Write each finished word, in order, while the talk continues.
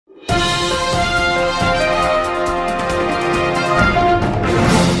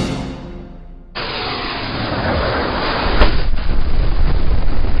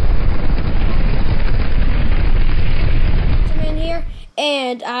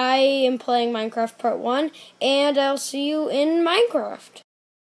I am playing Minecraft Part 1, and I'll see you in Minecraft.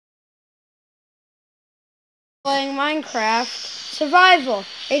 Playing Minecraft Survival.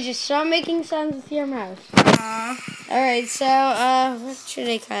 Hey, just stop making sounds with your mouth. Alright, so, what should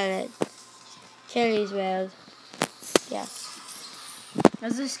I call it? Cherry's World. Yes.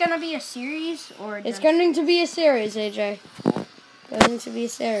 Is this gonna be a series, or It's going to be a series, AJ. Going to be a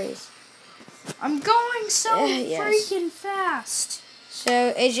series. I'm going so freaking fast.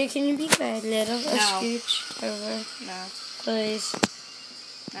 So, AJ, can you be quiet a little? No. Scooch over. No. Please.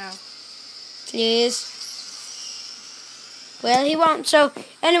 No. Please. Well, he won't. So,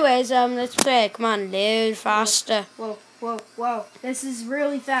 anyways, let's play. Come on, load faster. Whoa, whoa, whoa. This is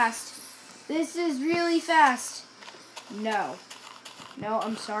really fast. This is really fast. No. No,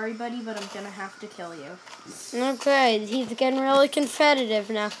 I'm sorry, buddy, but I'm gonna have to kill you. Okay, he's getting really competitive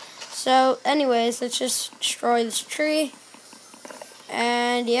now. So, anyways, let's just destroy this tree.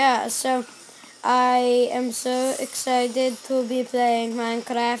 And, yeah, so I am so excited to be playing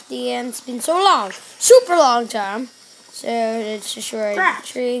Minecraft again. It's been so long. Super long time. So, let's destroy the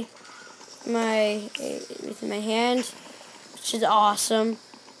tree with my hand, which is awesome.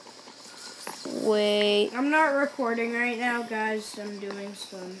 Wait. I'm not recording right now, guys. I'm doing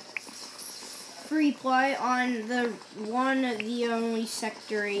some free play on the only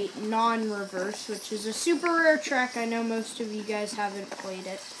Sector 8 non-reverse, which is a super rare track. I know most of you guys haven't played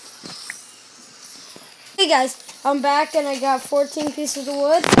it. Hey guys, I'm back and I got 14 pieces of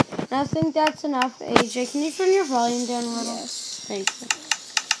wood. And I think that's enough. AJ, can you turn your volume down a little? Yes. Thank you.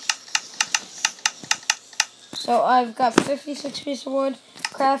 So I've got 56 pieces of wood,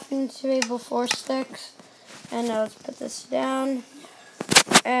 crafting table 4 sticks, and now let's put this down,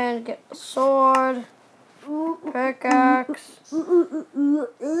 and get a sword, pickaxe.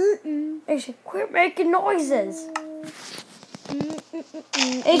 AJ, quit making noises.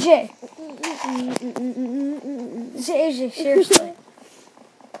 AJ. AJ, seriously.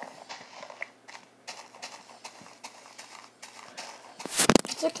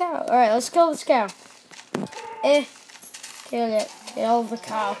 It's a cow. Alright, let's kill this cow. Kill it. Kill the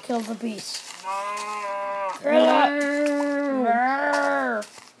cow. Kill the beast. Kill it.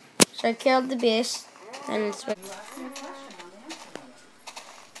 So I killed the beast. And it's...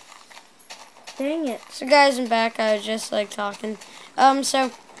 Dang it. So guys, I'm back. I was just like talking.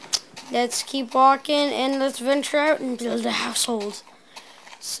 So let's keep walking and let's venture out and build a household.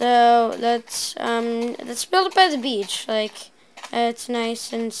 So let's build it by the beach. Like, it's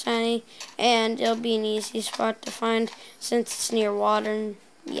nice and sunny, and it'll be an easy spot to find since it's near water. And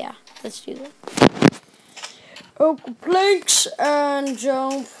yeah, let's do that. Oak planks and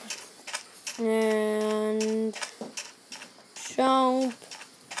jump and jump,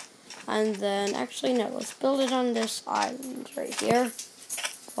 and then actually no, let's build it on this island right here.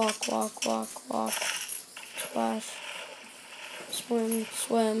 Walk, walk, walk, walk, splash, swim,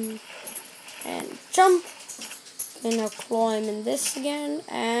 swim, and jump. And now climb in this again,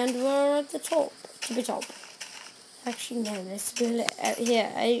 and we're at the top. To the top. Actually, no, let's build it out here.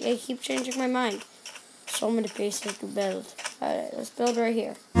 I keep changing my mind. So many places to build. Alright, let's build right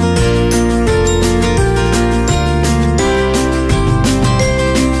here.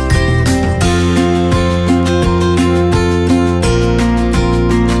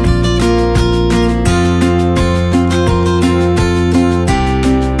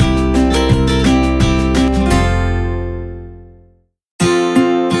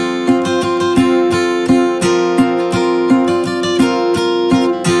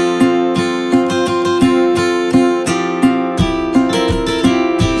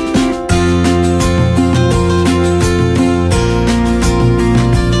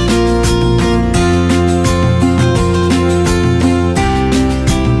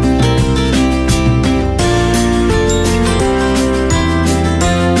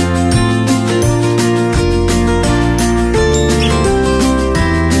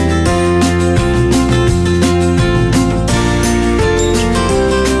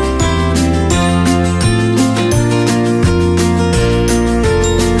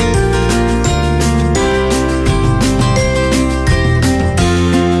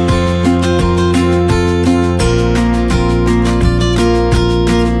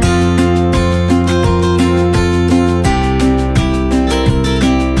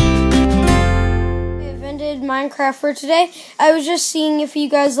 Minecraft for today. I was just seeing if you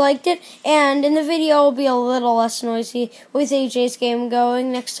guys liked it, and in the video will be a little less noisy with AJ's game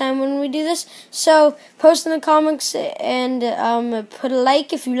going next time when we do this. So post in the comments and put a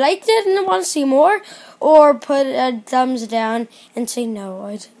like if you liked it and want to see more, or put a thumbs down and say no,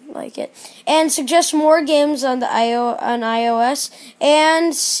 I didn't like it. And suggest more games on the on iOS.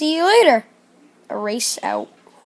 And see you later. Erase out.